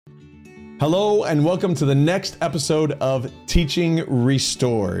Hello, and welcome to the next episode of Teaching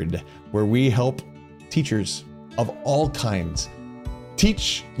Restored, where we help teachers of all kinds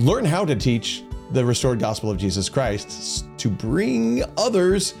learn how to teach the restored gospel of Jesus Christ to bring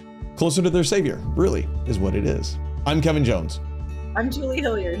others closer to their Savior, really, is what it is. I'm Kevin Jones. I'm Julie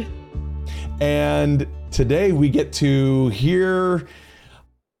Hilliard. And today we get to hear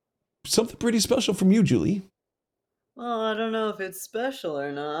something pretty special from you, Julie. Well, I don't know if it's special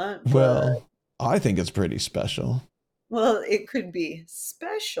or not. Well, I think it's pretty special. Well, it could be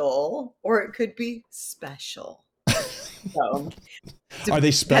special or it could be special. So, Are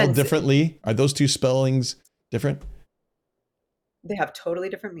they spelled differently? Are those two spellings different? They have totally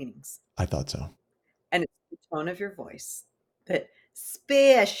different meanings. I thought so. And it's the tone of your voice that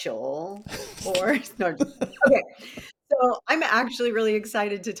special or no. Okay. So I'm actually really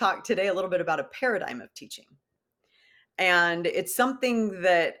excited to talk today a little bit about a paradigm of teaching. And it's something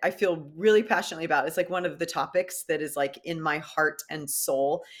that I feel really passionately about. It's like one of the topics that is like in my heart and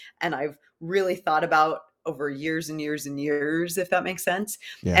soul. And I've really thought about over years and years and years, if that makes sense.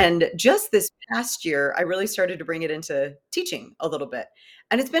 Yeah. And just this past year, I really started to bring it into teaching a little bit.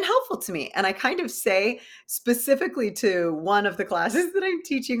 And it's been helpful to me. And I kind of say specifically to one of the classes that I'm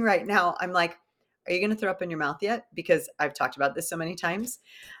teaching right now, I'm like, are you going to throw up in your mouth yet? Because I've talked about this so many times.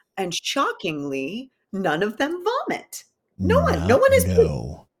 And shockingly, none of them vomit. No one is not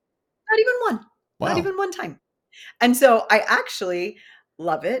even one. Wow. Not even one time. And so I actually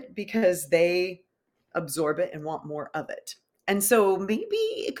love it because they absorb it and want more of it. And so maybe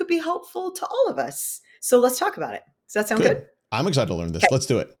it could be helpful to all of us. So let's talk about it. Does that sound good? I'm excited to learn this. Okay. Let's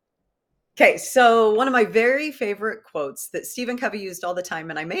do it. Okay, so one of my very favorite quotes that Stephen Covey used all the time,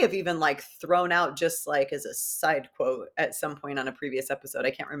 and I may have even like thrown out just like as a side quote at some point on a previous episode,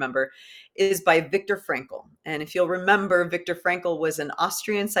 I can't remember, is by Viktor Frankl. And if you'll remember, Viktor Frankl was an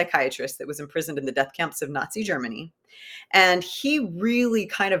Austrian psychiatrist that was imprisoned in the death camps of Nazi Germany. And he really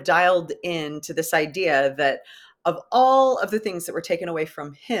kind of dialed into this idea that of all of the things that were taken away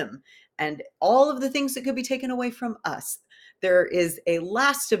from him and all of the things that could be taken away from us, there is a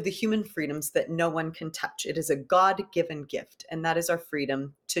last of the human freedoms that no one can touch. It is a God-given gift, and that is our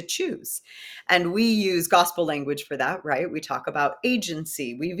freedom to choose. And we use gospel language for that, right? We talk about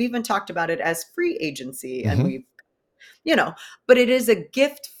agency. We've even talked about it as free agency, and we've, but it is a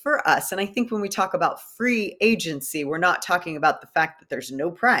gift for us. And I think when we talk about free agency, we're not talking about the fact that there's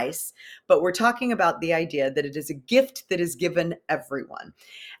no price, but we're talking about the idea that it is a gift that is given everyone.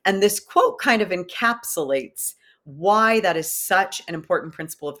 And this quote kind of encapsulates why that is such an important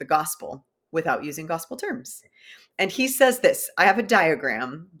principle of the gospel without using gospel terms. And he says this. I have a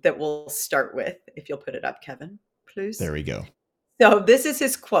diagram that we'll start with, if you'll put it up, Kevin, please. There we go. So this is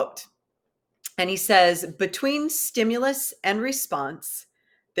his quote. And he says, between stimulus and response,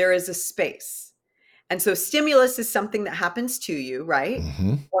 there is a space. And so stimulus is something that happens to you, right?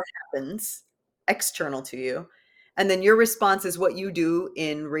 Or happens external to you. And then your response is what you do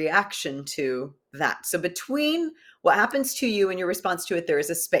in reaction to that. So between what happens to you and your response to it, there is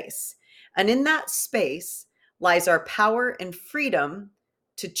a space. And in that space lies our power and freedom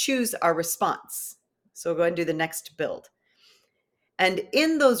to choose our response. So we'll go ahead and do the next build. And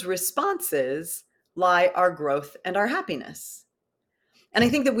in those responses lie our growth and our happiness. And I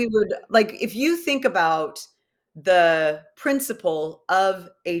think that we would, like, if you think about the principle of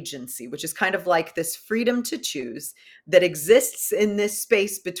agency, which is kind of like this freedom to choose that exists in this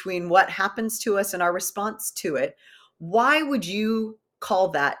space between what happens to us and our response to it, why would you call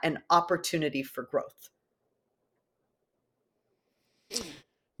that an opportunity for growth?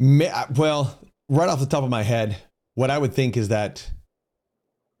 Well, right off the top of my head, what I would think is that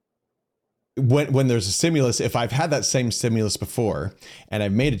when there's a stimulus, if I've had that same stimulus before and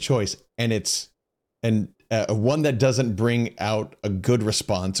I've made a choice and it's one that doesn't bring out a good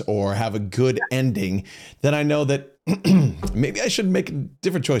response or have a good ending, then I know that maybe I should make a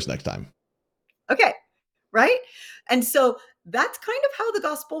different choice next time. Okay, right? And so that's kind of how the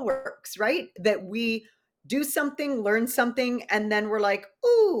gospel works, right? That we do something, learn something, and then we're like,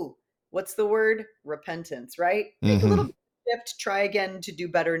 ooh, what's the word? Repentance, right? Make a little shift, try again to do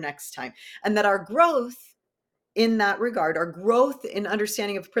better next time. And that our growth in that regard, our growth in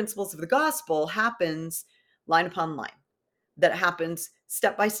understanding of principles of the gospel happens line upon line. That happens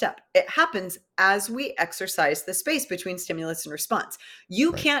step by step. It happens as we exercise the space between stimulus and response.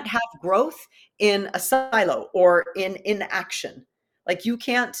 You can't have growth in a silo or in inaction. Like you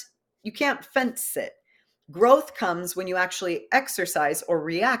can't fence it. Growth comes when you actually exercise or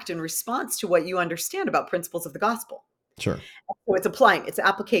react in response to what you understand about principles of the gospel. Sure. So it's applying, it's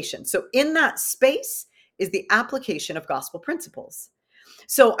application. So in that space is the application of gospel principles.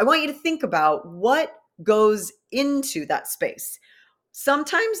 So I want you to think about what goes into that space.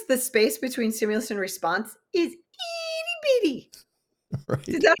 Sometimes the space between stimulus and response is itty bitty. Did Right.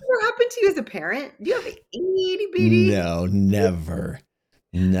 that ever happen to you as a parent? Do you have itty bitty? No, never.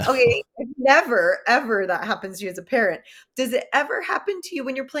 No. Okay, if never, ever that happens to you as a parent. Does it ever happen to you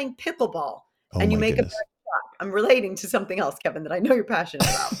when you're playing pickleball Oh and you my make a goodness. bad shot? I'm relating to something else, Kevin, that I know you're passionate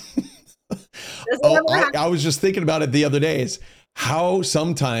about. Does it Oh, ever happen? I was just thinking about it the other day. Is how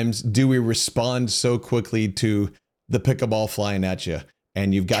sometimes do we respond so quickly to the pickleball flying at you,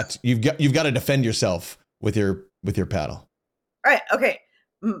 and you've got to defend yourself with your paddle. All right, okay.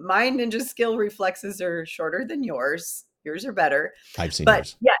 My ninja skill reflexes are shorter than yours. Yours are better. I've seen But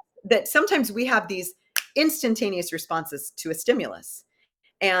yours. yes, that sometimes we have these instantaneous responses to a stimulus.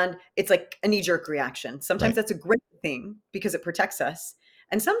 And it's like a knee jerk reaction. Sometimes Right. that's a great thing because it protects us.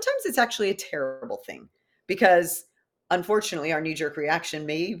 And sometimes it's actually a terrible thing because unfortunately our knee jerk reaction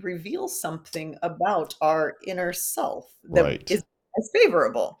may reveal something about our inner self that Right. is as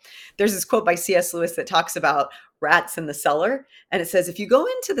favorable. There's this quote by C.S. Lewis that talks about rats in the cellar. And it says, if you go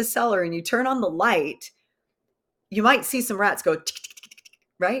into the cellar and you turn on the light, you might see some rats go, tick, tick, tick, tick,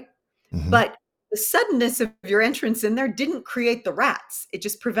 right? Mm-hmm. But the suddenness of your entrance in there didn't create the rats. It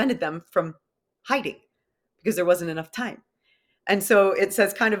just prevented them from hiding because there wasn't enough time. And so it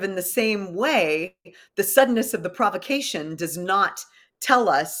says, kind of in the same way, the suddenness of the provocation does not tell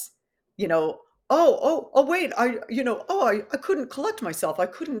us, you know, wait, I couldn't collect myself. I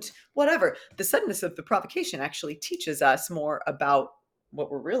couldn't, whatever. The suddenness of the provocation actually teaches us more about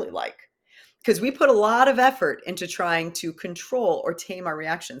what we're really like. Because we put a lot of effort into trying to control or tame our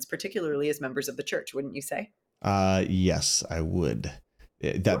reactions, particularly as members of the church, wouldn't you say? Yes, I would.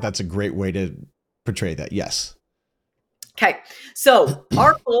 That's a great way to portray that. Yes. Okay. So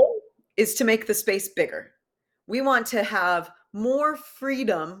our goal is to make the space bigger. We want to have more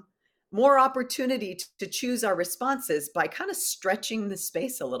freedom, more opportunity to choose our responses by kind of stretching the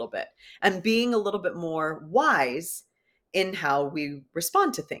space a little bit and being a little bit more wise in how we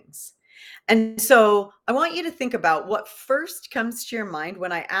respond to things. And so I want you to think about what first comes to your mind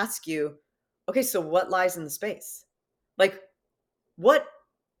when I ask you, okay, so what lies in the space? Like, what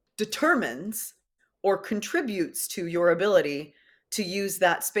determines or contributes to your ability to use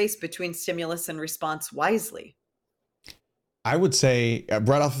that space between stimulus and response wisely? I would say,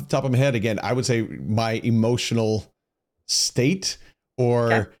 right off the top of my head, again, I would say my emotional state, Okay.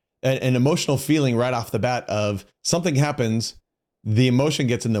 or an emotional feeling right off the bat of something happens, the emotion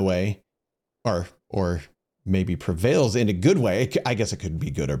gets in the way, or maybe prevails in a good way. I guess it could be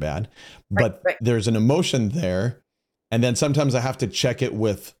good or bad, Right. but Right. there's an emotion there. And then sometimes I have to check it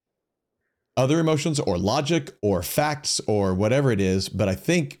with other emotions or logic or facts or whatever it is. But I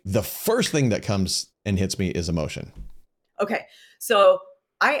think the first thing that comes and hits me is emotion. Okay. So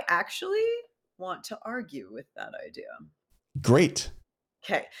I actually want to argue with that idea. Great.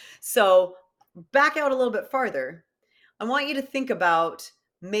 Okay. So back out a little bit farther. I want you to think about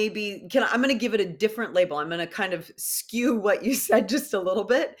maybe I'm going to give it a different label. I'm going to kind of skew what you said just a little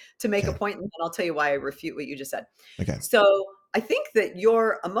bit to make a Okay. point, and then I'll tell you why I refute what you just said. Okay. So I think that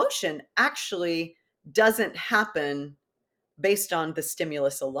your emotion actually doesn't happen based on the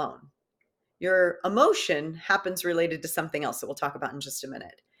stimulus alone. Your emotion happens related to something else that we'll talk about in just a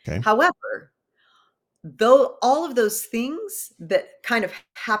minute. Okay. However, though all of those things that kind of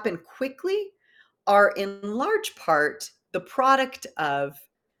happen quickly are in large part the product of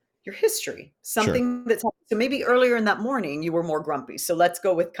your history, Sure. something that's happened. So maybe earlier in that morning you were more grumpy. So let's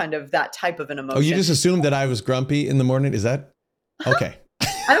go with kind of that type of an Oh, you emotion. just assumed that I was grumpy in the morning? Is that okay?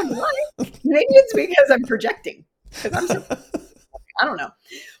 I don't know why. Maybe it's because I'm projecting. Because I'm so I don't know.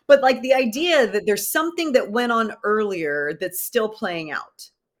 But like the idea that there's something that went on earlier that's still playing out.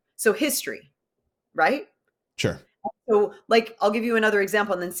 So history, right? Sure. So, like, I'll give you another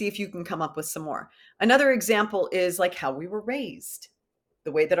example and then see if you can come up with some more. Another example is like how we were raised,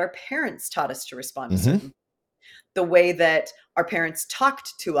 the way that our parents taught us to respond to Mm-hmm. certain, the way that our parents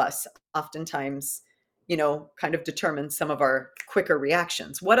talked to us oftentimes, kind of determines some of our quicker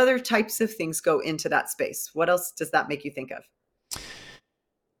reactions. What other types of things go into that space? What else does that make you think of?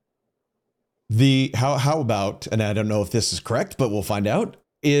 How about, and I don't know if this is correct, but we'll find out,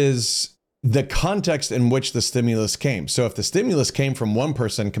 is the context in which the stimulus came. So if the stimulus came from one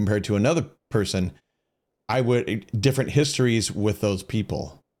person compared to another person, I would different histories with those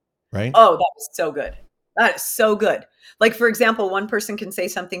people, right? Oh, that was so good. That is so good. Like, for example, one person can say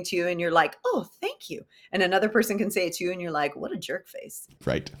something to you and you're like, oh, thank you. And another person can say it to you and you're like, what a jerk face.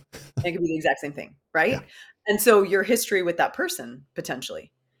 Right. It could be the exact same thing, Yeah. right? And so your history with that person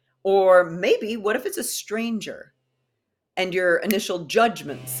potentially. Or maybe what if it's a stranger? and your initial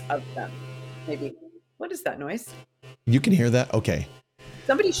judgments of them. Maybe. What is that noise? You can hear that? Okay.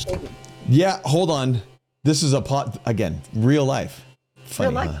 Somebody's shaking. Yeah, hold on. This is a pot, again, real life. Funny,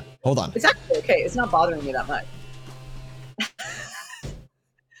 Real life. huh? Hold on. It's actually okay. It's not bothering me that much.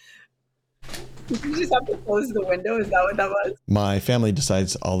 Did you just have to close the window? Is that what that was? My family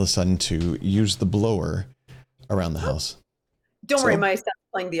decides all of a sudden to use the blower around the house. Don't worry, my son's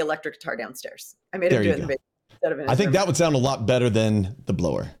playing the electric guitar downstairs. I made him do it in the basement instead of in his I think room. that would sound a lot better than the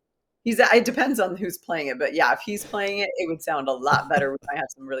blower. It depends on who's playing it, but yeah, if he's playing it, it would sound a lot better. We might have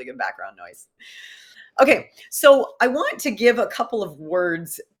some really good background noise. Okay, so I want to give a couple of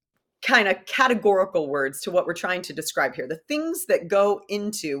words, kind of categorical words, to what we're trying to describe here. The things that go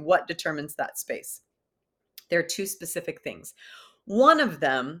into what determines that space. There are two specific things. One of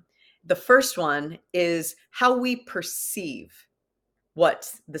them, the first one, is how we perceive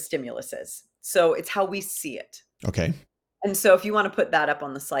what the stimulus is. So it's how we see it. Okay. And so if you want to put that up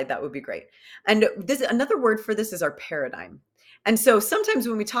on the slide, that would be great. And another word for this is our paradigm. And so sometimes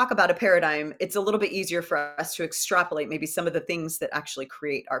when we talk about a paradigm, it's a little bit easier for us to extrapolate maybe some of the things that actually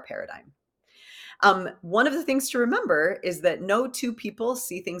create our paradigm. One of the things to remember is that no two people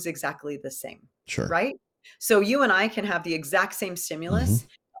see things exactly the same. Sure. Right? So you and I can have the exact same stimulus.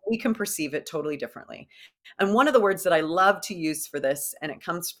 We can perceive it totally differently. And one of the words that I love to use for this, and it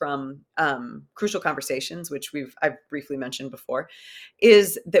comes from Crucial Conversations, which I've briefly mentioned before,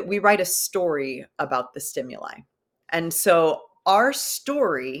 is that we write a story about the stimuli. And so our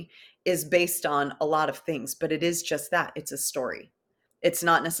story is based on a lot of things, but it is just that. It's a story. It's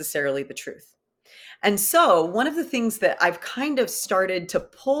not necessarily the truth. And so one of the things that I've kind of started to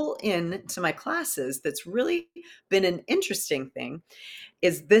pull in to my classes that's really been an interesting thing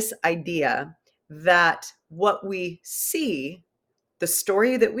is this idea that what we see, the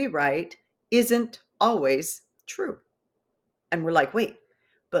story that we write, isn't always true. And we're like, wait,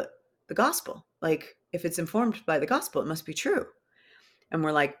 but the gospel, like if it's informed by the gospel, it must be true. And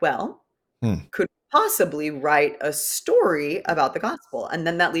we're like, well, could possibly write a story about the gospel. And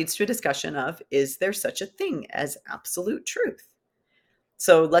then that leads to a discussion of, is there such a thing as absolute truth?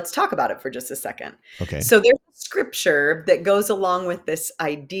 So let's talk about it for just a second. Okay. So there's a scripture that goes along with this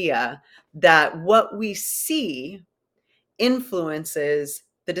idea that what we see influences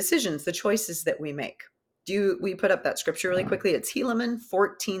the decisions, the choices that we make. We put up that scripture really quickly? It's E11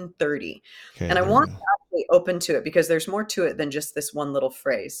 14:30. Okay, and I want to actually open to it because there's more to it than just this one little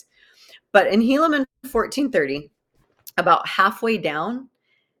phrase. But in E11 14:30, about halfway down,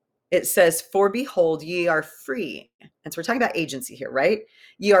 it says, "For behold, ye are free." And so we're talking about agency here, right?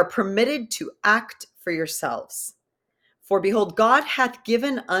 "Ye are permitted to act for yourselves. For behold, God hath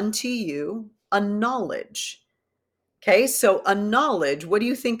given unto you a knowledge." Okay, so a knowledge, what do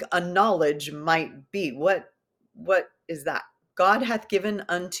you think a knowledge might be? What is that? God hath given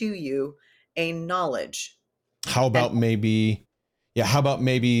unto you a knowledge. How about maybe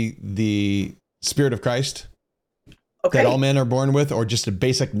the Spirit of Christ that all men are born with, or just a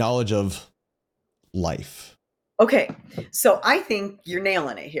basic knowledge of life? Okay, so I think you're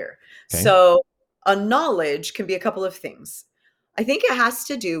nailing it here. Okay. So a knowledge can be a couple of things. I think it has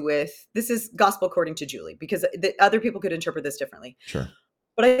to do with, this is gospel according to Julie, because the other people could interpret this differently. Sure.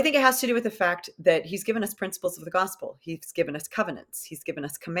 But I think it has to do with the fact that he's given us principles of the gospel. He's given us covenants. He's given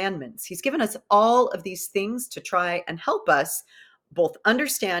us commandments. He's given us all of these things to try and help us both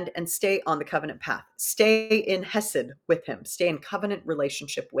understand and stay on the covenant path, stay in hesed with him, stay in covenant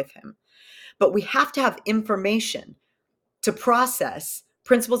relationship with him. But we have to have information to process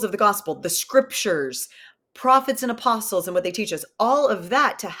principles of the gospel, the scriptures, prophets and apostles and what they teach us, all of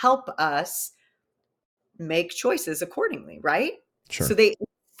that to help us make choices accordingly, right? Sure. So they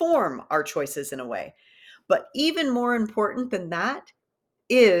inform our choices in a way. But even more important than that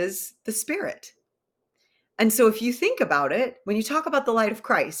is the Spirit. And so if you think about it, when you talk about the light of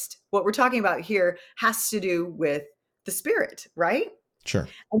Christ, what we're talking about here has to do with the Spirit, right? Sure.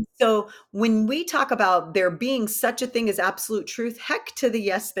 And so when we talk about there being such a thing as absolute truth, heck to the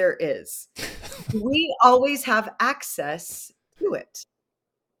yes, there is. We always have access to it.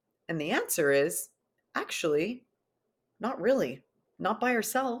 And the answer is actually not really, not by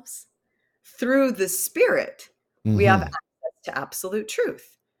ourselves. Through the Spirit, we have access to absolute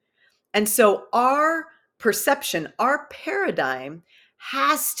truth. And so our perception, our paradigm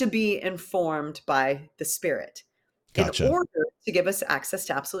has to be informed by the Spirit. Gotcha. In order to give us access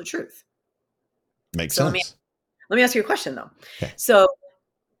to absolute truth. Makes sense. Let me ask you a question though. Okay. So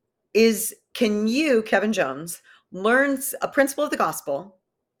can you, Kevin Jones, learn a principle of the gospel,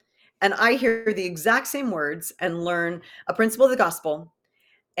 and I hear the exact same words and learn a principle of the gospel,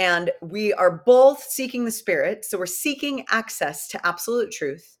 And we are both seeking the Spirit. So we're seeking access to absolute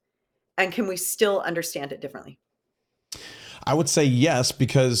truth. And can we still understand it differently? I would say yes,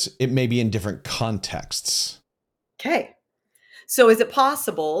 because it may be in different contexts. Okay. So is it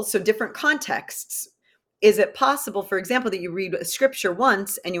possible? So different contexts. Is it possible, for example, that you read a scripture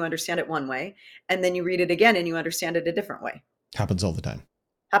once and you understand it one way, and then you read it again and you understand it a different way? Happens all the time.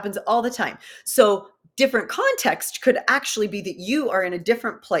 Happens all the time. So different context could actually be that you are in a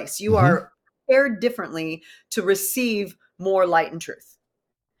different place. You are prepared differently to receive more light and truth.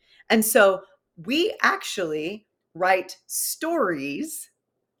 And so we actually write stories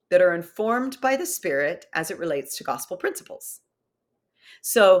that are informed by the Spirit as it relates to gospel principles.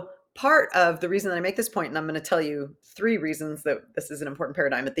 So part of the reason that I make this point, and I'm going to tell you 3 reasons that this is an important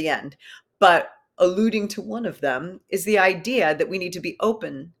paradigm at the end, but alluding to one of them is the idea that we need to be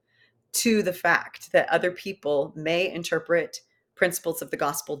open to the fact that other people may interpret principles of the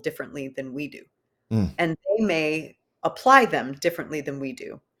gospel differently than we do. Mm, And they may apply them differently than we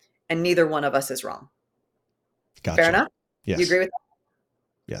do. And neither one of us is wrong. Fair gotcha. enough? You Yes. agree with that?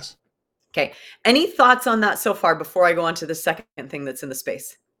 Yes. Okay. Any thoughts on that so far before I go on to the second thing that's in the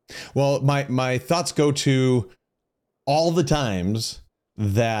space? Well, my thoughts go to all the times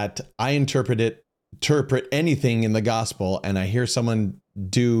that I interpret anything in the gospel, and I hear someone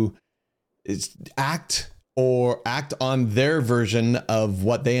act on their version of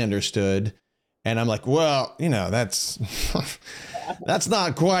what they understood, and I'm like, well, that's that's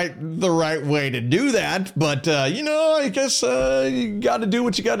not quite the right way to do that, but I guess you got to do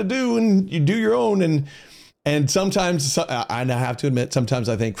what you got to do, and you do your own, and sometimes I have to admit, sometimes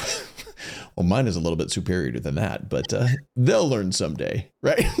I think, well, mine is a little bit superior than that, but they'll learn someday,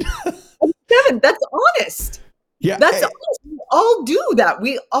 right? Kevin, that's honest. Yeah, That's honest. We all do that.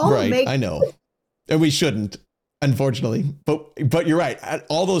 We all right. make. I know, and we shouldn't, unfortunately. But you're right. At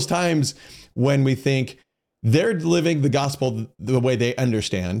all those times when we think they're living the gospel the way they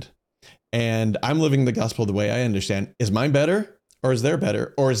understand, and I'm living the gospel the way I understand, is mine better, or is there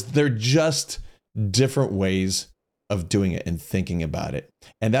better, or is there just different ways of doing it and thinking about it?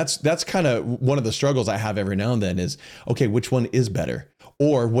 And that's kind of one of the struggles I have every now and then is, okay, which one is better,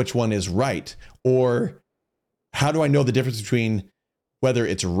 or which one is right, or how do I know the difference between whether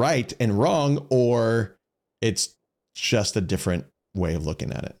it's right and wrong, or it's just a different way of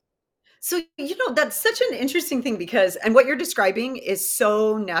looking at it? So, that's such an interesting thing because, and what you're describing is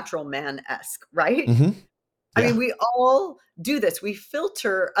so natural man-esque, right? Mm-hmm. I Yeah. mean, we all do this. We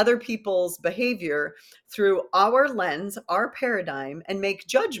filter other people's behavior through our lens, our paradigm, and make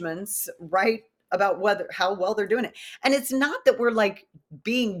judgments right about how well they're doing it. And it's not that we're like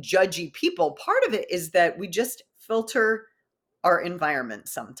being judgy people. Part of it is that we just filter our environment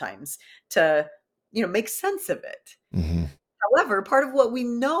sometimes to, make sense of it. Mm-hmm. However, part of what we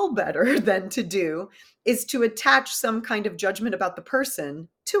know better than to do is to attach some kind of judgment about the person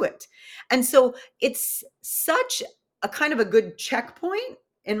to it. And so it's such a kind of a good checkpoint,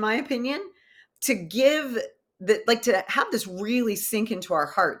 in my opinion, to give that, like, to have this really sink into our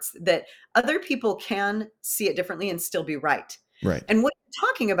hearts that other people can see it differently and still be right. Right. And what you're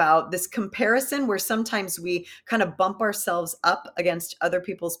talking about, this comparison where sometimes we kind of bump ourselves up against other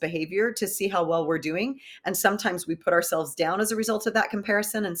people's behavior to see how well we're doing. And sometimes we put ourselves down as a result of that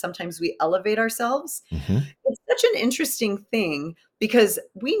comparison. And sometimes we elevate ourselves. Mm-hmm. It's such an interesting thing because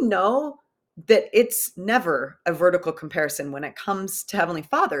we know that it's never a vertical comparison when it comes to Heavenly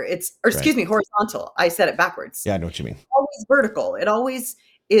Father. Excuse me, horizontal. I said it backwards. Yeah, I know what you mean. Always vertical. It always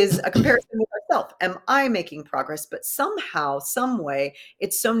is a comparison with ourselves. Am I making progress? But somehow, some way,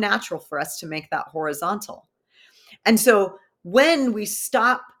 it's so natural for us to make that horizontal. And so when we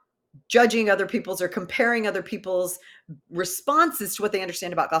stop judging other people's or comparing other people's responses to what they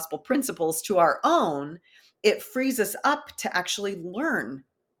understand about gospel principles to our own, it frees us up to actually learn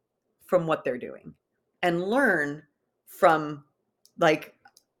from what they're doing and learn from like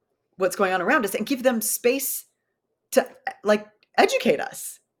what's going on around us and give them space to like educate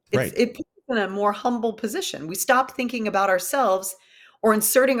us. Right. It puts us in a more humble position. We stop thinking about ourselves or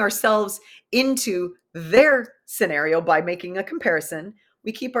inserting ourselves into their scenario by making a comparison.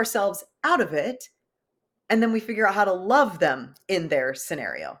 We keep ourselves out of it, and then we figure out how to love them in their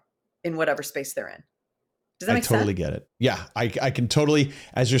scenario, in whatever space they're in. Does that make sense? I totally get it. Yeah, I can totally,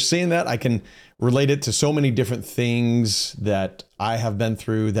 as you're saying that, I can relate it to so many different things that I have been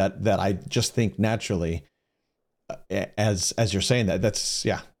through that I just think naturally, as you're saying that. That's,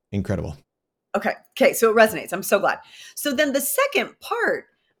 yeah, incredible. Okay. So it resonates. I'm so glad. So then the second part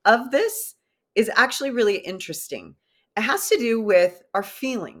of this is actually really interesting. It has to do with our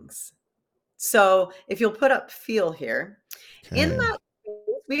feelings. So if you'll put up feel here, in Okay. that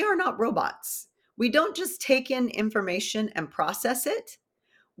space we are not robots. We don't just take in information and process it.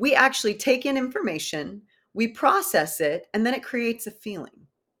 We actually take in information, we process it, and then it creates a feeling.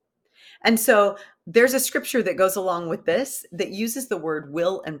 And so there's a scripture that goes along with this that uses the word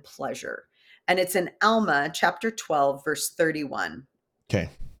will and pleasure. And it's in Alma chapter 12, verse 31. Okay.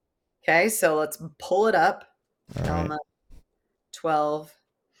 Okay, so let's pull it up. All right. Alma 12,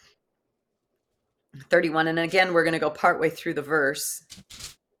 31. And again, we're going to go partway through the verse.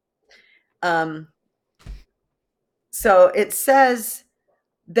 So it says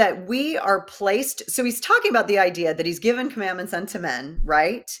that we are placed. So he's talking about the idea that he's given commandments unto men,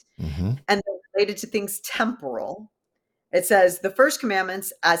 right? Mm-hmm. And they're related to things temporal. It says the first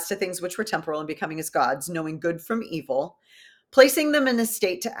commandments as to things which were temporal and becoming as gods, knowing good from evil, placing them in a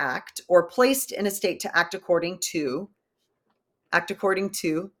state to act, or placed in a state to act according to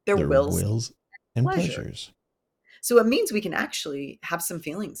their wills and pleasure. pleasures. So it means we can actually have some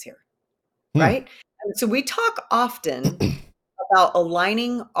feelings here, Hmm. right? And so we talk often about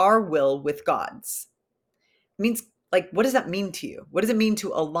aligning our will with God's. It means, like, what does that mean to you? What does it mean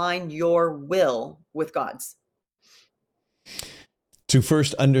to align your will with God's? To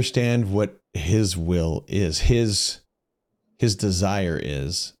first understand what his will is, his desire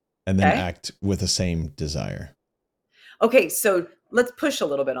is, and then act with the same desire. Okay, so let's push a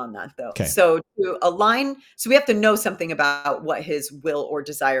little bit on that, though. Okay. So to align, so we have to know something about what his will or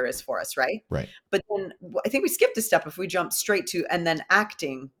desire is for us, right? Right. But then I think we skipped a step if we jump straight to and then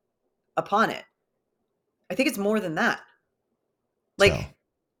acting upon it. I think it's more than that. Like,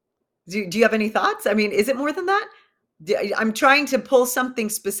 do you have any thoughts? I mean, is it more than that? I'm trying to pull something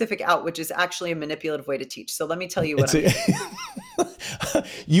specific out, which is actually a manipulative way to teach. So let me tell you what I mean.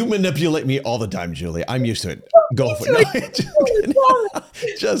 You manipulate me all the time, Julie. I'm used to it. Go for it. No,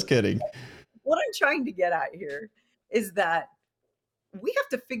 just kidding. What I'm trying to get at here is that we have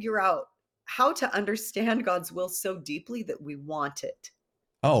to figure out how to understand God's will so deeply that we want it.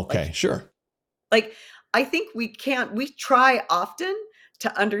 Oh, okay, sure. Like, I think we try often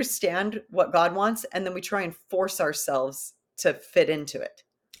to understand what God wants, and then we try and force ourselves to fit into it.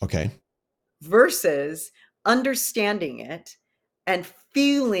 Okay. Versus understanding it and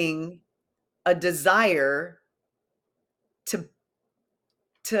feeling a desire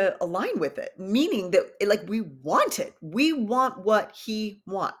to align with it, meaning that like we want it. We want what he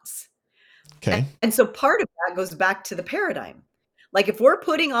wants. Okay. And so part of that goes back to the paradigm. Like if we're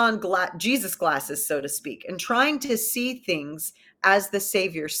putting on Jesus glasses, so to speak, and trying to see things as the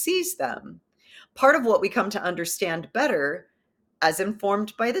Savior sees them, part of what we come to understand better, as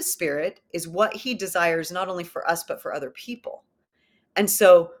informed by the Spirit, is what he desires not only for us, but for other people. And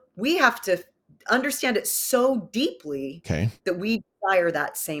so we have to understand it so deeply that we desire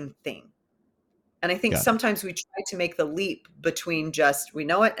that same thing. And I think sometimes we try to make the leap between just we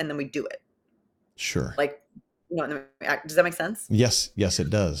know it and then we do it. Sure. Like, does that make sense? Yes, it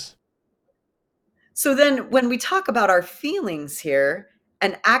does. So then when we talk about our feelings here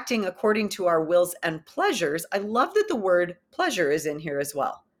and acting according to our wills and pleasures, I love that the word pleasure is in here as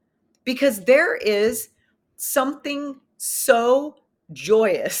well, because there is something so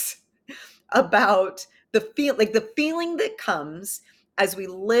joyous about the feeling that comes as we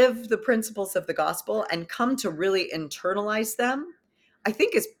live the principles of the gospel and come to really internalize them. I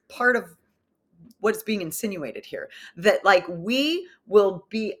think is part of what's being insinuated here, that like we will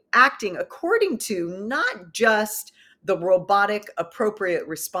be acting according to not just the robotic appropriate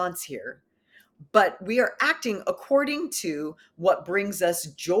response here, but we are acting according to what brings us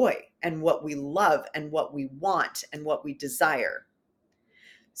joy and what we love and what we want and what we desire.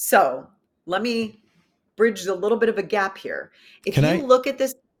 So let me bridge a little bit of a gap here. If you look at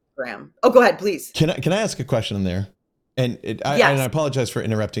this program, go ahead, please. Can I ask a question in there? And I apologize for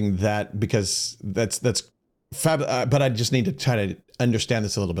interrupting that, because that's fab. But I just need to try to understand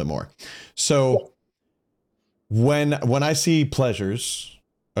this a little bit more. So when I see pleasures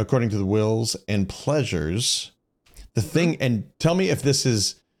according to the wills and pleasures, the thing, and tell me if this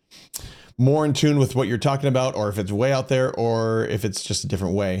is more in tune with what you're talking about, or if it's way out there, or if it's just a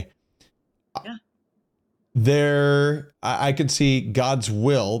different way. Yeah. I could see God's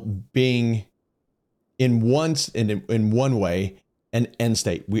will being in one way, an end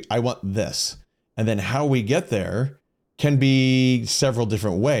state. I want this. And then how we get there can be several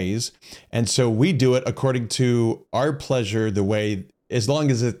different ways. And so we do it according to our pleasure, the way, as long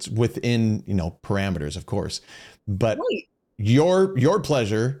as it's within, parameters, of course. But your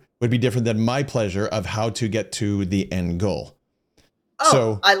pleasure would be different than my pleasure of how to get to the end goal. Oh,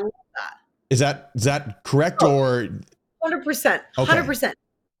 so, I love that. Is that correct? Or 100%, 100%.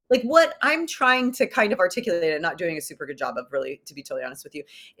 like what I'm trying to kind of articulate and not doing a super good job of, really, to be totally honest with you,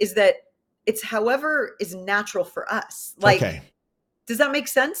 is that it's however is natural for us. Like, Okay. does that make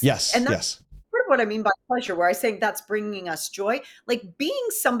sense? Yes. And that's Yes. part of what I mean by pleasure, where I say that's bringing us joy. Like being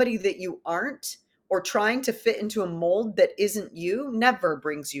somebody that you aren't, or trying to fit into a mold that isn't you, never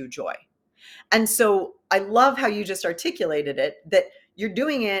brings you joy. And so I love how you just articulated it, that you're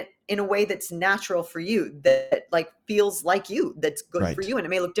doing it in a way that's natural for you, that like feels like you, that's good for Right. you. And it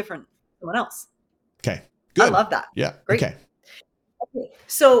may look different from someone else. Okay. I Good. love that. Yeah. Great. Okay. Okay.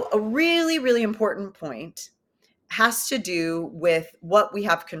 So a really, really important point has to do with what we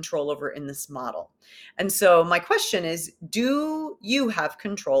have control over in this model. And so my question is, do you have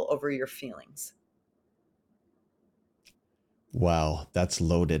control over your feelings? Wow, that's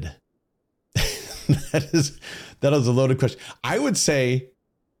loaded. that is a loaded question. I would say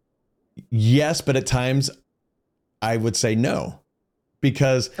yes, but at times I would say no,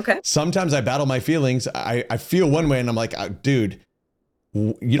 because Okay. sometimes I battle my feelings. I feel one way and I'm like, dude,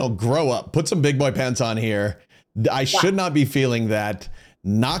 grow up, put some big boy pants on here. I should not be feeling that.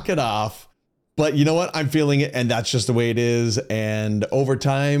 Knock it off. But you know what? I'm feeling it, and that's just the way it is. And over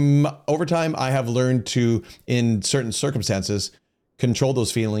time, I have learned to, in certain circumstances, control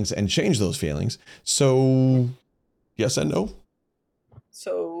those feelings and change those feelings. So yes and no.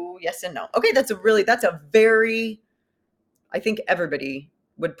 So yes and no. Okay, that's a very, I think everybody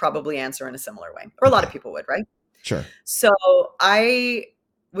would probably answer in a similar way, or a lot of people would, right? Sure. So I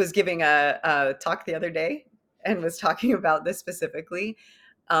was giving a talk the other day and was talking about this specifically.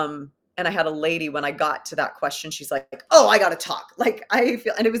 And I had a lady, when I got to that question, she's like, "Oh, I got to talk." Like I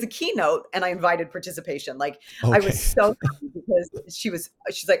feel, and it was a keynote, and I invited participation. Like I Okay. was so happy because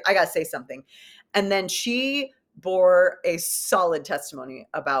she's like, "I got to say something," and then she bore a solid testimony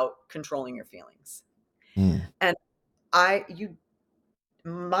about controlling your feelings. And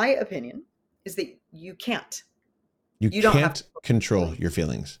my opinion is that you can't. You don't have can't control your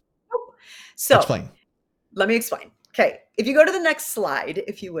feelings. Nope. So Explain. let me explain. Okay. If you go to the next slide,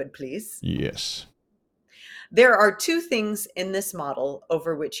 if you would, please. Yes. There are two things in this model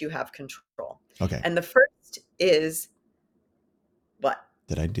over which you have control. Okay. And the first is what?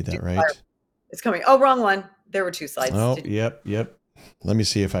 Did I do that right? It's coming. Oh, wrong one. There were two slides. Oh, yep. Let me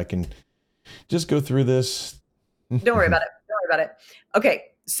see if I can just go through this. Don't worry about it. Don't worry about it. Okay.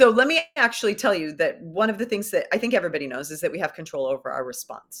 So let me actually tell you that one of the things that I think everybody knows is that we have control over our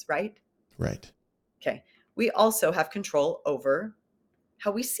response, right? Right. Okay. We also have control over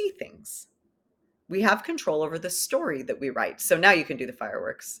how we see things. We have control over the story that we write. So now you can do the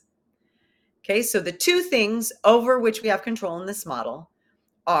fireworks. Okay, so the two things over which we have control in this model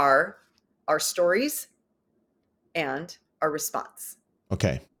are our stories and our response.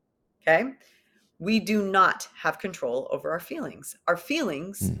 Okay. Okay, we do not have control over our feelings. Our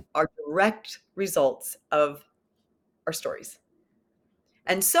feelings are direct results of our stories.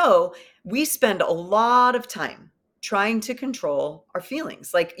 And so we spend a lot of time trying to control our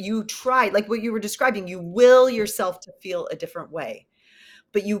feelings. Like like what you were describing, you will yourself to feel a different way,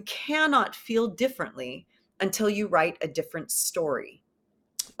 but you cannot feel differently until you write a different story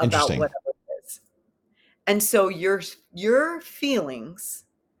about whatever it is. And so your feelings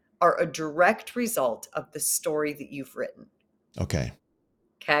are a direct result of the story that you've written. Okay.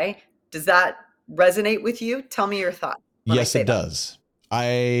 Okay. Does that resonate with you? Tell me your thoughts. Yes, it does. I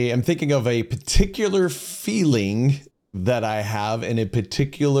am thinking of a particular feeling that I have in a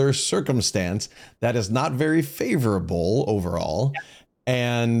particular circumstance that is not very favorable overall.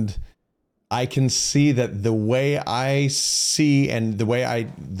 And I can see that the way I see and the way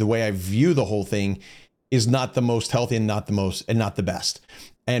I view the whole thing is not the most healthy and not the best.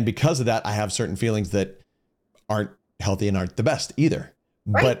 And because of that, I have certain feelings that aren't healthy and aren't the best either.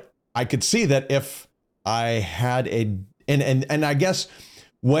 Right. But I could see that if I had and I guess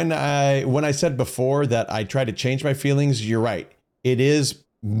when I said before that I try to change my feelings, you're right. It is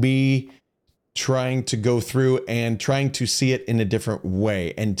me trying to go through and trying to see it in a different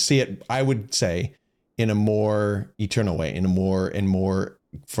way and see it, I would say, in a more eternal way, in a more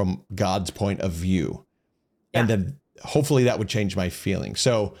from God's point of view. Yeah. And then hopefully that would change my feeling.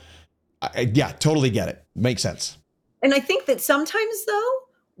 So yeah, totally get it. Makes sense. And I think that sometimes though,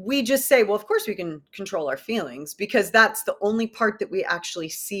 we just say, well, of course we can control our feelings because that's the only part that we actually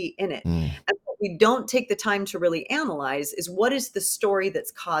see in it. And what we don't take the time to really analyze is what is the story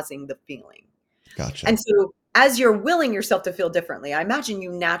that's causing the feeling. Gotcha. And so as you're willing yourself to feel differently, I imagine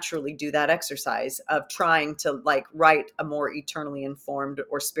you naturally do that exercise of trying to like write a more eternally informed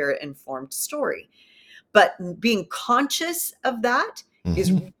or spirit informed story. But being conscious of that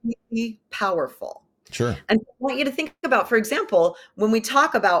is really powerful. Sure. And I want you to think about, for example, when we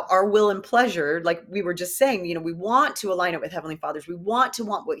talk about our will and pleasure, like we were just saying, we want to align it with Heavenly Father's. We want to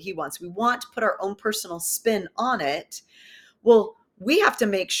want what He wants. We want to put our own personal spin on it. Well, we have to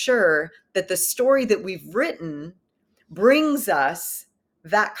make sure that the story that we've written brings us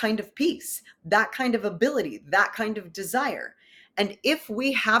that kind of peace, that kind of ability, that kind of desire. And if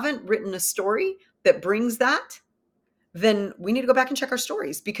we haven't written a story that brings that, then we need to go back and check our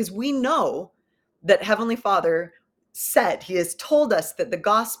stories, because we know that Heavenly Father said, He has told us that the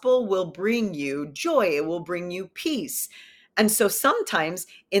gospel will bring you joy, it will bring you peace. And so sometimes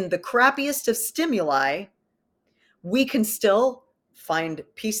in the crappiest of stimuli, we can still find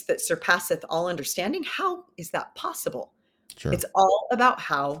peace that surpasseth all understanding. How is that possible? Sure. It's all about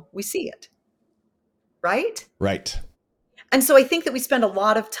how we see it, right? Right. And so I think that we spend a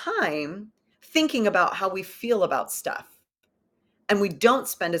lot of time thinking about how we feel about stuff. And we don't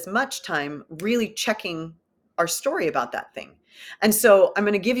spend as much time really checking our story about that thing. And so I'm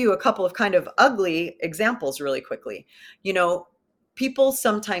going to give you a couple of kind of ugly examples really quickly. People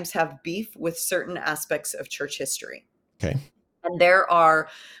sometimes have beef with certain aspects of church history. Okay. And there are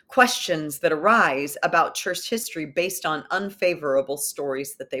questions that arise about church history based on unfavorable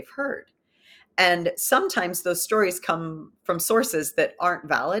stories that they've heard. And sometimes those stories come from sources that aren't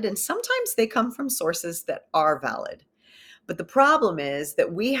valid, and sometimes they come from sources that are valid. But the problem is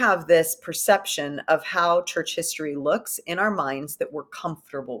that we have this perception of how church history looks in our minds that we're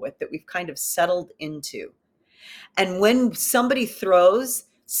comfortable with, that we've kind of settled into. And when somebody throws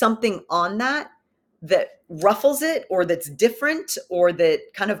something on that ruffles it, or that's different, or that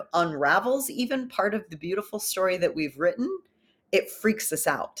kind of unravels even part of the beautiful story that we've written, it freaks us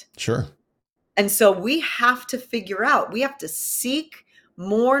out. Sure. And so we have to figure out, we have to seek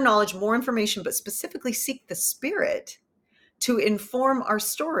more knowledge, more information, but specifically seek the Spirit to inform our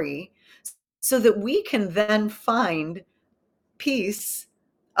story so that we can then find peace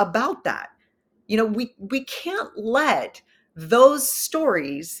about that. We can't let those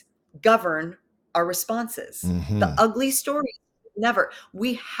stories govern our responses. The ugly stories, never.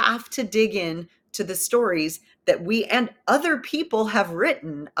 We have to dig in to the stories that we and other people have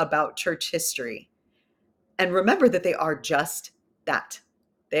written about church history. And remember that they are just that.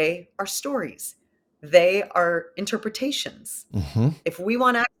 They are stories. They are interpretations. If we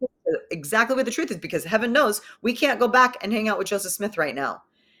want access to exactly what the truth is, because heaven knows we can't go back and hang out with Joseph Smith right now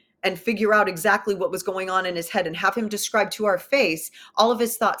and figure out exactly what was going on in his head and have him describe to our face all of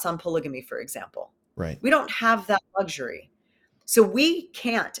his thoughts on polygamy, for example. Right. We don't have that luxury. So we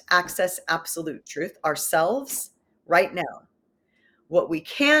can't access absolute truth ourselves right now. What we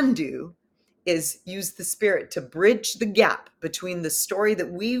can do is use the Spirit to bridge the gap between the story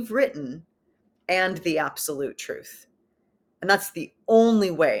that we've written and the absolute truth. And that's the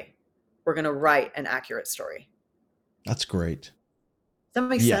only way we're going to write an accurate story. That's great. Does that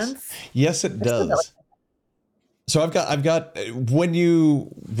make sense? Yes, it does. So I've got when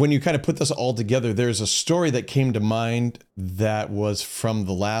you kind of put this all together, there's a story that came to mind that was from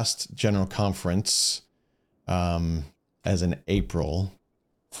the last general conference, as in April.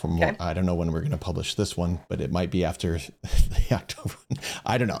 I don't know when we're going to publish this one, but it might be after the October.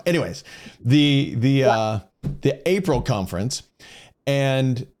 I don't know. Anyways, the April conference,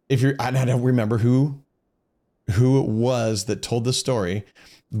 and I don't remember who it was that told the story,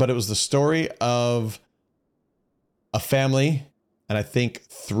 but it was the story of a family, and I think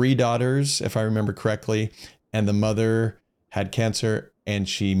 3 daughters, if I remember correctly, and the mother had cancer, and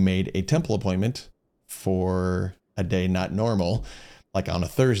she made a temple appointment for a day not normal, like on a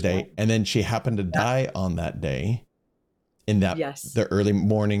Thursday, and then she happened to die on that day in that the early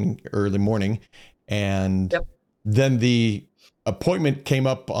morning, and then the appointment came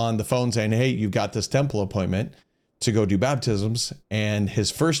up on the phone saying, "Hey, you've got this temple appointment to go do baptisms," and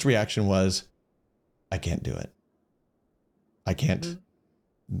his first reaction was, "I can't do it. I can't,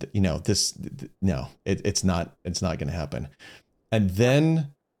 this, no, it's not going to happen." And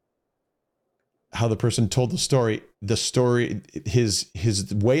then how the person told the story,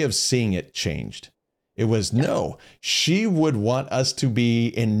 his way of seeing it changed. It was, no, she would want us to be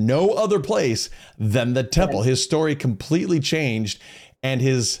in no other place than the temple. His story completely changed, and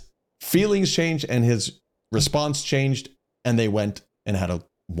his feelings changed, and his response changed, and they went and had a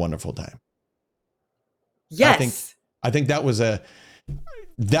wonderful time. Yes. I think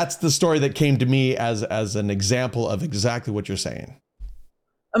that's the story that came to me as an example of exactly what you're saying.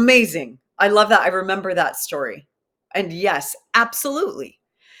 Amazing. I love that. I remember that story. And yes, absolutely.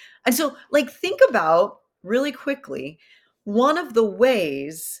 And so, think about really quickly, one of the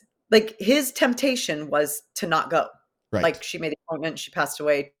ways, his temptation was to not go. Right. She made the appointment, she passed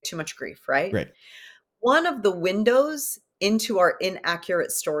away, too much grief, right? Right. one of the windows into our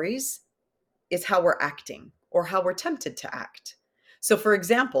inaccurate stories is how we're acting or how we're tempted to act. So, for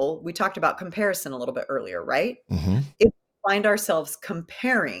example, we talked about comparison a little bit earlier, right? Mm-hmm. If we find ourselves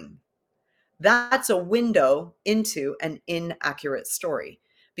comparing, that's a window into an inaccurate story,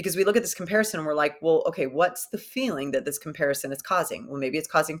 because we look at this comparison and we're like, well, okay, what's the feeling that this comparison is causing? Well, maybe it's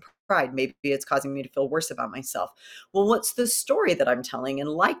causing pride. Maybe it's causing me to feel worse about myself. Well, what's the story that I'm telling? And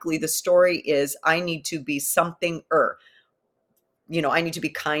likely the story is I need to be something I need to be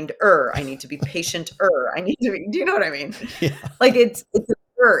kinder. I need to be patient-er. I need to be, do you know what I mean? Yeah. Like it's an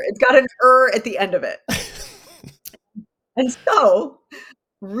it's got an at the end of it. And so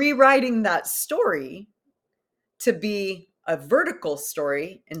rewriting that story to be a vertical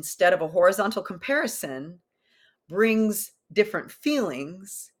story instead of a horizontal comparison brings different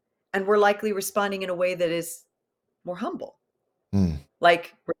feelings, and we're likely responding in a way that is more humble. Mm.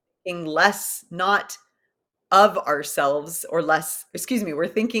 Like we're thinking less not of ourselves, or less, excuse me, we're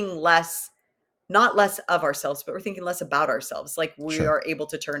thinking less, not less of ourselves, but we're thinking less about ourselves. Like we Sure. are able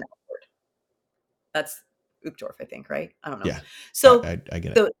to turn outward. That's Uchtdorf, I think, right? I don't know. Yeah. So I get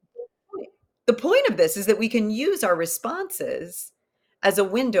it. the the point of this is that we can use our responses as a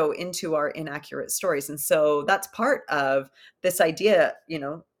window into our inaccurate stories. And so that's part of this idea,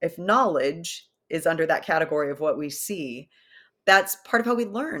 if knowledge is under that category of what we see, that's part of how we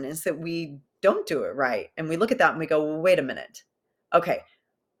learn, is that we don't do it right. And we look at that and we go, well, wait a minute. Okay,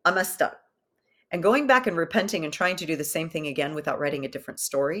 I messed up. And going back and repenting and trying to do the same thing again without writing a different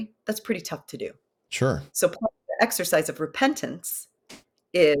story, that's pretty tough to do. Sure. So part of the exercise of repentance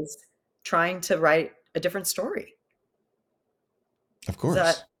is trying to write a different story. Of Is course.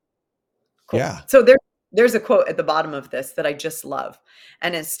 that cool? Yeah. So there's a quote at the bottom of this that I just love,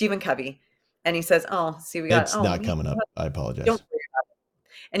 and it's Stephen Covey, and he says, "Oh, see, It's not coming up. I don't apologize. worry about it."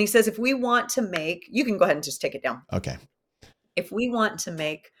 And he says, if we want to make, you can go ahead and just take it down. Okay. If we want to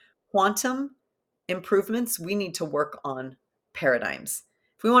make quantum improvements, we need to work on paradigms.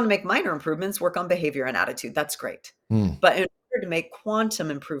 If we want to make minor improvements, work on behavior and attitude. That's great. Mm. But in order to make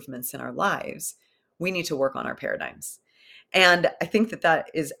quantum improvements in our lives, we need to work on our paradigms. And I think that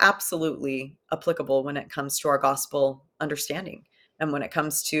that is absolutely applicable when it comes to our gospel understanding and when it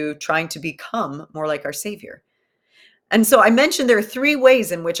comes to trying to become more like our Savior. And so I mentioned there are three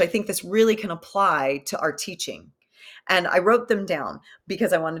ways in which I think this really can apply to our teaching. And I wrote them down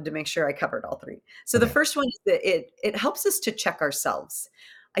because I wanted to make sure I covered all three. So the Okay. first one is that it helps us to check ourselves.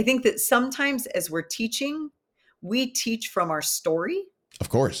 I think that sometimes as we're teaching, we teach from our story. Of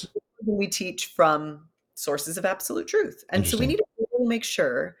course. We teach from sources of absolute truth. And so we need Interesting. to really make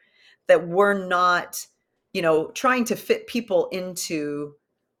sure that we're not, trying to fit people into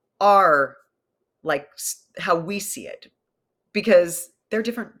our, like, how we see it, because they're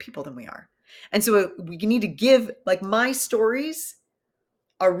different people than we are. And so we need to give, like, my stories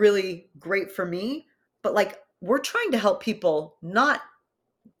are really great for me, but like we're trying to help people not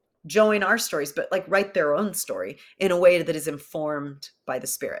join our stories, but like write their own story in a way that is informed by the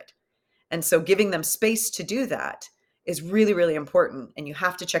Spirit. And so giving them space to do that is really, really important. And you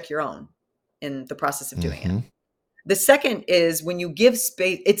have to check your own in the process of doing it. Mm-hmm. The second is when you give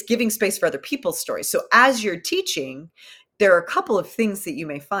space, it's giving space for other people's stories. So as you're teaching, there are a couple of things that you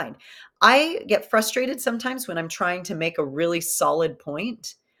may find. I get frustrated sometimes when I'm trying to make a really solid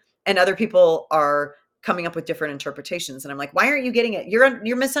point and other people are coming up with different interpretations. And I'm like, why aren't you getting it?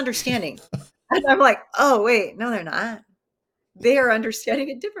 You're misunderstanding. And I'm like, oh, wait, no, they're not. They are understanding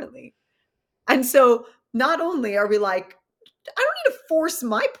it differently. And so not only are we like, I don't need to force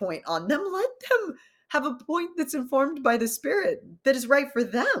my point on them. Let them have a point that's informed by the Spirit that is right for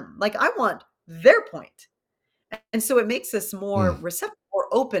them. Like, I want their point. And so it makes us more receptive, more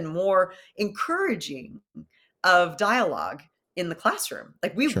open, more encouraging of dialogue in the classroom.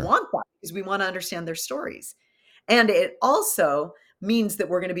 Like, we Sure. want that because we want to understand their stories. And it also means that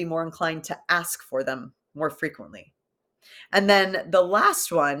we're going to be more inclined to ask for them more frequently. And then the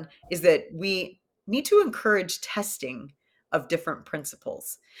last one is that we need to encourage testing of different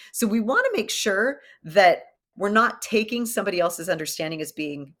principles. So we want to make sure that we're not taking somebody else's understanding as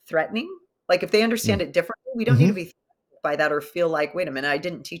being threatening. Like if they understand it differently, we don't need to Mm-hmm. be threatened by that or feel like, wait a minute, I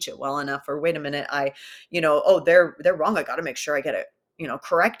didn't teach it well enough, or wait a minute, oh, they're wrong. I got to make sure I get it,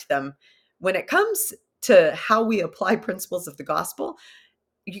 correct them. When it comes to how we apply principles of the gospel,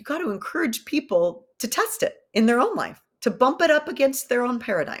 you got to encourage people to test it in their own life, to bump it up against their own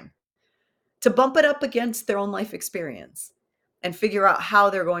paradigm, to bump it up against their own life experience, and figure out how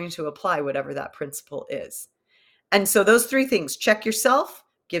they're going to apply whatever that principle is. And so those three things: check yourself,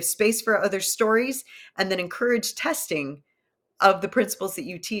 give space for other stories, and then encourage testing of the principles that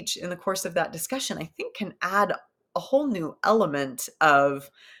you teach in the course of that discussion, I think can add a whole new element of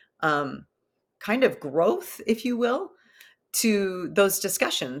um, kind of growth, if you will, to those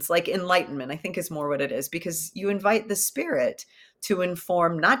discussions. Like enlightenment, I think is more what it is, because you invite the spirit to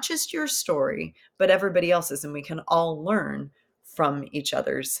inform not just your story, but everybody else's, and we can all learn from each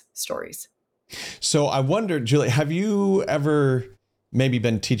other's stories. So I wonder, Julie, have you ever maybe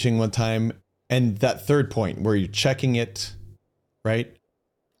been teaching one time and that third point where you're checking it, right?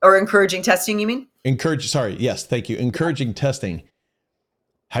 Or encouraging testing, you mean? Sorry, yes, thank you. Encouraging testing.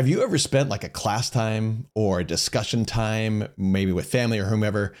 Have you ever spent like a class time or a discussion time, maybe with family or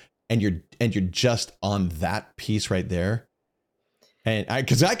whomever, and you're just on that piece right there? And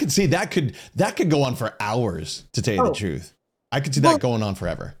because I could see that could go on for hours, to tell you the Oh, truth. I could see well, that going on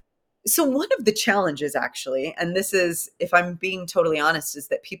forever. so one of the challenges actually, and this is, if I'm being totally honest, is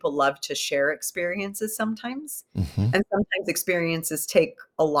that people love to share experiences sometimes. Hmm. And sometimes experiences take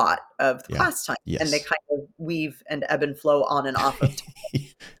a lot of the Yeah. class time, and they Yes. kind of weave and ebb and flow on and off of time.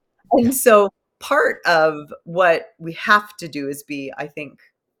 And so part of what we have to do is be, I think,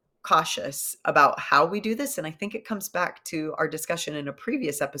 cautious about how we do this. And I think it comes back to our discussion in a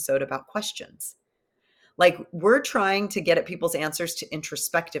previous episode about questions. Like, we're trying to get at people's answers to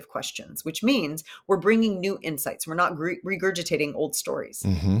introspective questions, which means we're bringing new insights. We're not regurgitating old stories.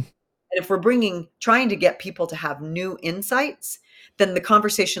 Hmm. And if we're trying to get people to have new insights, then the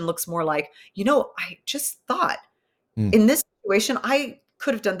conversation looks more like, I just thought Mm. in this situation, I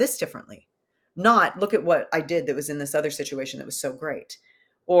could have done this differently. Not look at what I did that was in this other situation that was so great.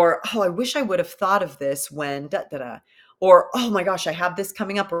 Or, oh, I wish I would have thought of this when da da da. Or, oh my gosh, I have this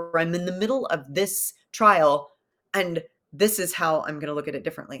coming up, or I'm in the middle of this trial and this is how I'm going to look at it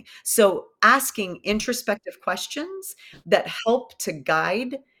differently. So, asking introspective questions that help to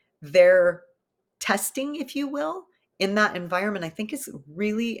guide their testing, if you will, in that environment, I think is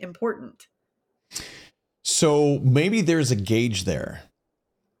really important. So maybe there's a gauge there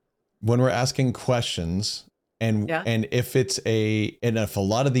when we're asking questions, and Yeah. if a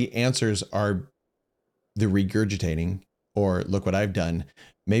lot of the answers are the regurgitating or look what I've done,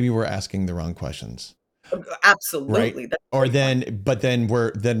 maybe we're asking the wrong questions, right? Absolutely. That's a Or great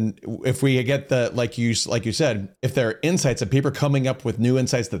point. then if we get the, like you said, if there are insights that people are coming up with new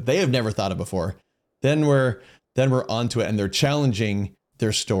insights that they have never thought of before, then we're onto it, and they're challenging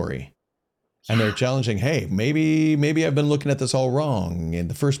their story. And they're Yeah. challenging, hey, maybe I've been looking at this all wrong in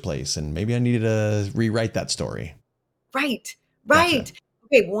the first place, and maybe I needed to rewrite that story. Right. Gotcha. Right.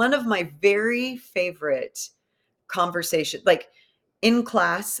 Okay. One of my very favorite conversations, like in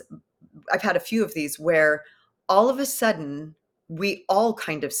class, I've had a few of these where all of a sudden we all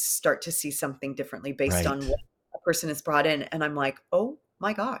kind of start to see something differently based on Right. what a person has brought in. And I'm like, oh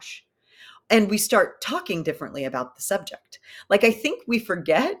my gosh. And we start talking differently about the subject. Like, I think we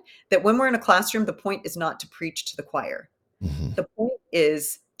forget that when we're in a classroom, the point is not to preach to the choir. Hmm. The point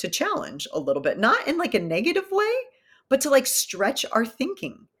is to challenge a little bit, not in like a negative way, but to like stretch our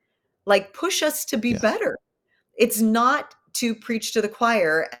thinking, like push us to be Yes. better. It's not to preach to the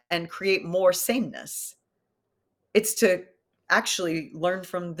choir and create more sameness. It's to actually learn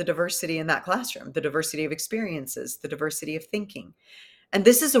from the diversity in that classroom, the diversity of experiences, the diversity of thinking. And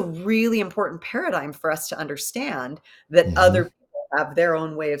this is a really important paradigm for us to understand, that Hmm. other people have their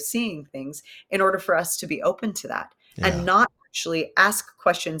own way of seeing things, in order for us to be open to that and Yeah. not actually ask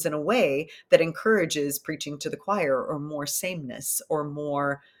questions in a way that encourages preaching to the choir or more sameness or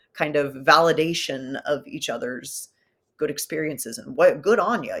more kind of validation of each other's good experiences. And what good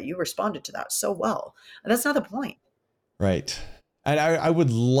on you. You responded to that so well. And that's not the point. Right. And I would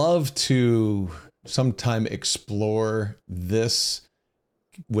love to sometime explore this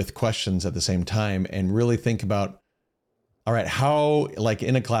with questions at the same time and really think about, all right, how, like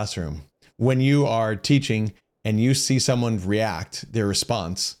in a classroom, when you are teaching and you see someone react, their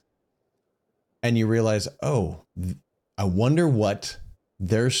response, and you realize, oh, I wonder what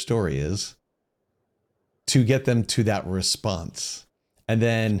their story is to get them to that response. And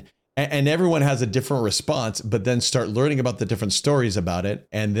then, and everyone has a different response, but then start learning about the different stories about it.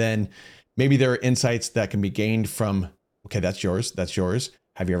 And then maybe there are insights that can be gained from, okay, that's yours. That's yours.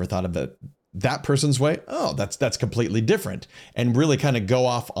 Have you ever thought of that person's way? Oh, that's completely different. And really kind of go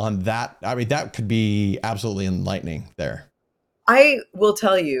off on that. I mean, that could be absolutely enlightening there. I will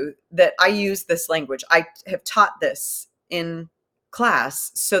tell you that I use this language. I have taught this in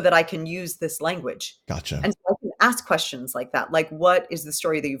class so that I can use this language. Gotcha. And so I can ask questions like that, like, what is the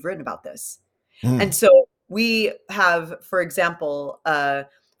story that you've written about this? And Mm. so we have, for example, a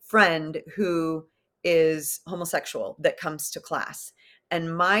friend who is homosexual that comes to class.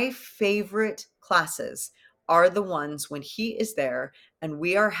 And my favorite classes are the ones when he is there and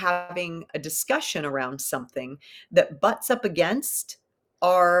we are having a discussion around something that butts up against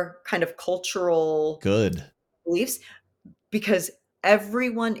our kind of cultural Good. beliefs, because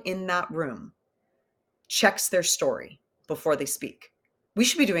everyone in that room checks their story before they speak. We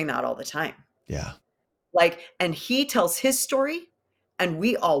should be doing that all the time. Yeah. Like, and he tells his story and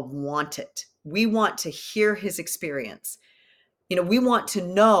we all want it. We want to hear his experience. We want to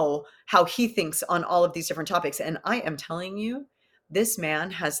know how he thinks on all of these different topics. And I am telling you, this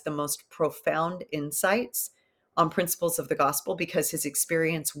man has the most profound insights on principles of the gospel because his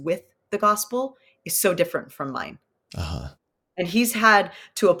experience with the gospel is so different from mine. Uh-huh. And he's had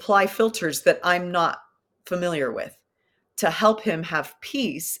to apply filters that I'm not familiar with to help him have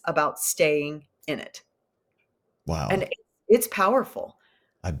peace about staying in it. And Wow. it's powerful.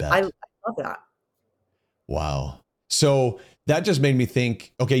 I I bet. love that. Wow. So that just made me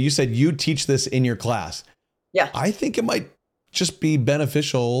think, okay, you said you teach this in your class. Yeah. I think it might just be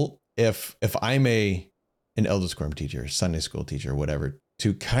beneficial if I'm an eldest quorum teacher, Sunday school teacher, whatever,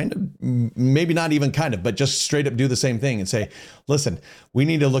 to kind of, maybe not even kind of, but just straight up do the same thing and say, listen, we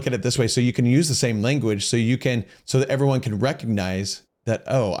need to look at it this way so you can use the same language so that everyone can recognize that,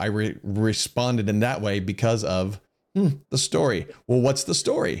 oh, I responded in that way because of the story. Well, what's the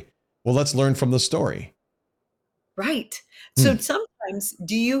story? Well, let's learn from the story. Right. So sometimes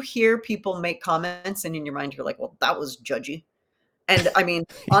do you hear people make comments and in your mind you're like, well, that was judgy. And I mean,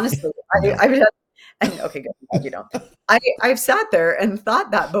 honestly, No. I've had, and okay, good. I'm glad you don't. I've sat there and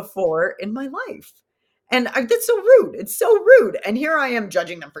thought that before in my life. And that's so rude. It's so rude. And here I am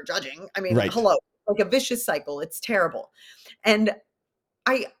judging them for judging. I mean, Right. hello, like a vicious cycle. It's terrible. And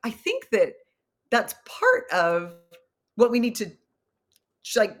I think that that's part of what we need to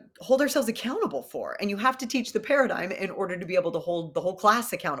like hold ourselves accountable for. And you have to teach the paradigm in order to be able to hold the whole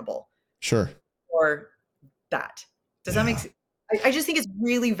class accountable Sure. for that. Does that make Yeah. sense? I just think it's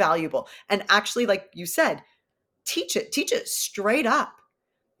really valuable. And actually, like you said, teach it straight up.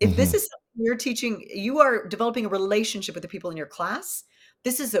 If this is something you're teaching, you are developing a relationship with the people in your class.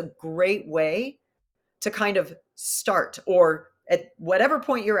 This is a great way to kind of start, or at whatever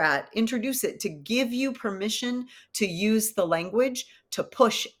point you're at, introduce it to give you permission to use the language to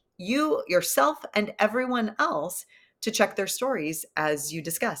push you, yourself, and everyone else to check their stories as you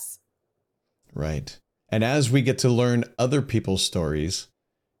discuss. Right. And as we get to learn other people's stories,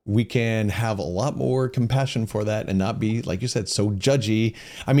 we can have a lot more compassion for that and not be, like you said, so judgy.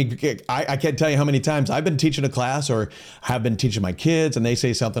 I mean, I can't tell you how many times I've been teaching a class or have been teaching my kids and they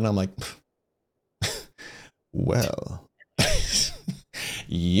say something, I'm like, well,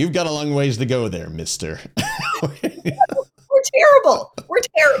 you've got a long ways to go there, mister. We're terrible. We're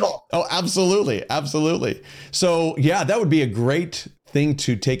terrible. Oh, absolutely. Absolutely. So yeah, that would be a great thing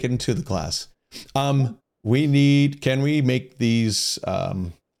to take into the class. Can we make these,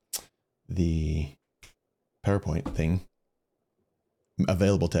 the PowerPoint thing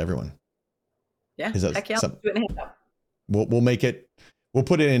available to everyone? Yeah. Is that Heck yeah. some, Do it in a handout. we'll make it, we'll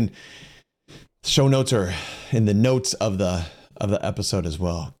put it in show notes or in the notes of the episode as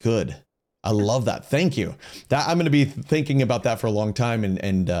well. Good. I love that. Thank you. That I'm going to be thinking about that for a long time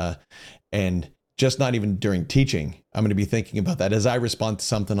and just not even during teaching. I'm going to be thinking about that as I respond to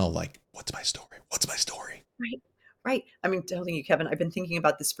something. I'll like, what's my story? What's my story? Right. Right. I mean, telling you, Kevin, I've been thinking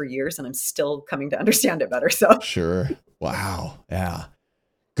about this for years and I'm still coming to understand it better. So Sure. Wow. Yeah.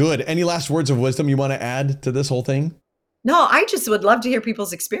 Good. Any last words of wisdom you want to add to this whole thing? no, I just would love to hear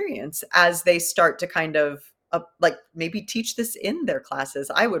people's experience as they start to kind of like maybe teach this in their classes.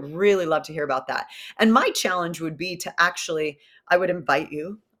 I would really love to hear about that. And my challenge would be to actually, I would invite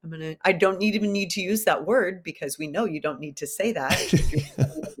you. I don't even need to use that word because we know you don't need to say that.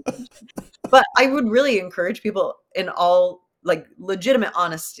 But I would really encourage people in all like legitimate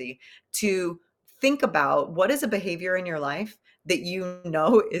honesty to think about what is a behavior in your life that you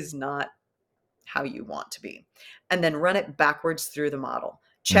know is not how you want to be, and then run it backwards through the model.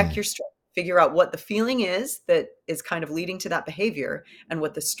 Check your story, figure out what the feeling is that is kind of leading to that behavior and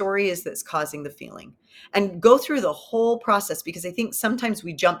what the story is that's causing the feeling, and go through the whole process. Because I think sometimes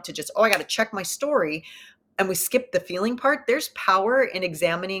we jump to just, oh, I got to check my story, and we skip the feeling part. There's power in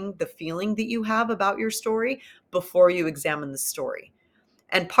examining the feeling that you have about your story before you examine the story.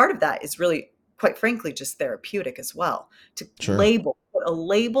 And part of that is really, quite frankly, just therapeutic as well, to Sure. put a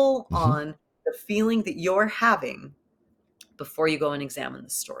label on the feeling that you're having before you go and examine the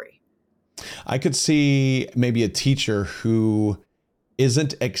story. I could see maybe a teacher who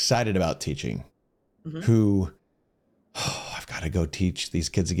isn't excited about teaching, who, oh, I've got to go teach these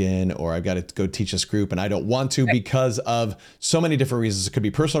kids again, or I've got to go teach this group and I don't want to because of so many different reasons. It could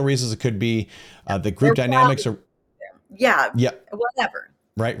be personal reasons. It could be the group dynamics or whatever.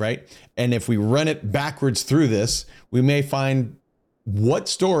 Right. And if we run it backwards through this, we may find what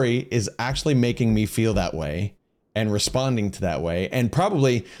story is actually making me feel that way and responding to that way. And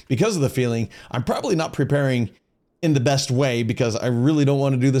probably because of the feeling, I'm probably not preparing in the best way because I really don't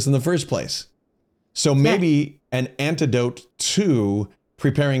want to do this in the first place. So maybe an antidote to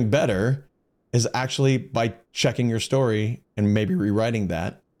preparing better is actually by checking your story and maybe rewriting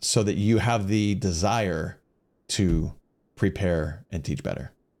that so that you have the desire to prepare and teach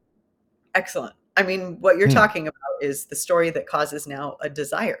better. Excellent. I mean, what you're talking about is the story that causes now a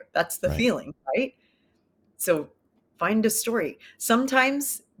desire. That's the feeling, right? So find a story.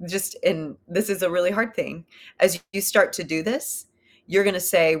 Sometimes and this is a really hard thing, as you start to do this, you're going to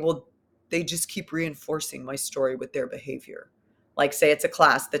say, well, they just keep reinforcing my story with their behavior. Like say it's a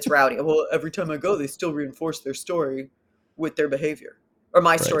class that's rowdy. Well, every time I go, they still reinforce their story with their behavior, or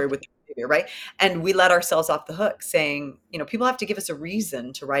my story with their behavior, right? And we let ourselves off the hook saying, people have to give us a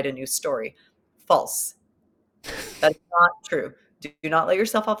reason to write a new story. False. That's not true. Do not let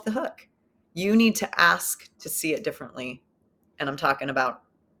yourself off the hook. You need to ask to see it differently. And I'm talking about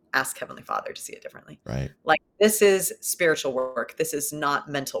ask Heavenly Father to see it differently. Right. Like this is spiritual work. This is not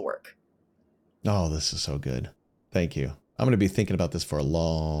mental work. Oh, this is so good. Thank you. I'm going to be thinking about this for a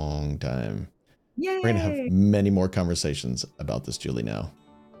long time. Yay. We're going to have many more conversations about this, Julie, now.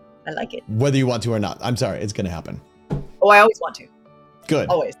 I like it. Whether you want to or not. I'm sorry. It's going to happen. Oh, I always want to. Good.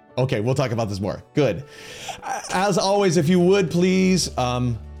 Always. Okay, we'll talk about this more. Good. As always, if you would please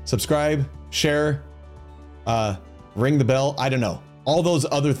subscribe, share, ring the bell. I don't know. All those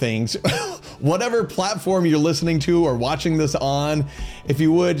other things. Whatever platform you're listening to or watching this on, if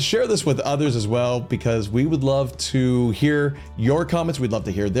you would share this with others as well, because we would love to hear your comments. We'd love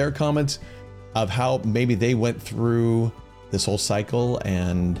to hear their comments of how maybe they went through this whole cycle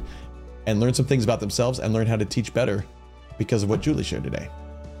and learn some things about themselves and learn how to teach better because of what Julie shared today.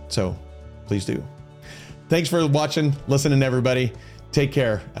 So please do. Thanks for watching, listening, everybody. Take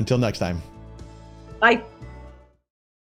care. Until next time. Bye.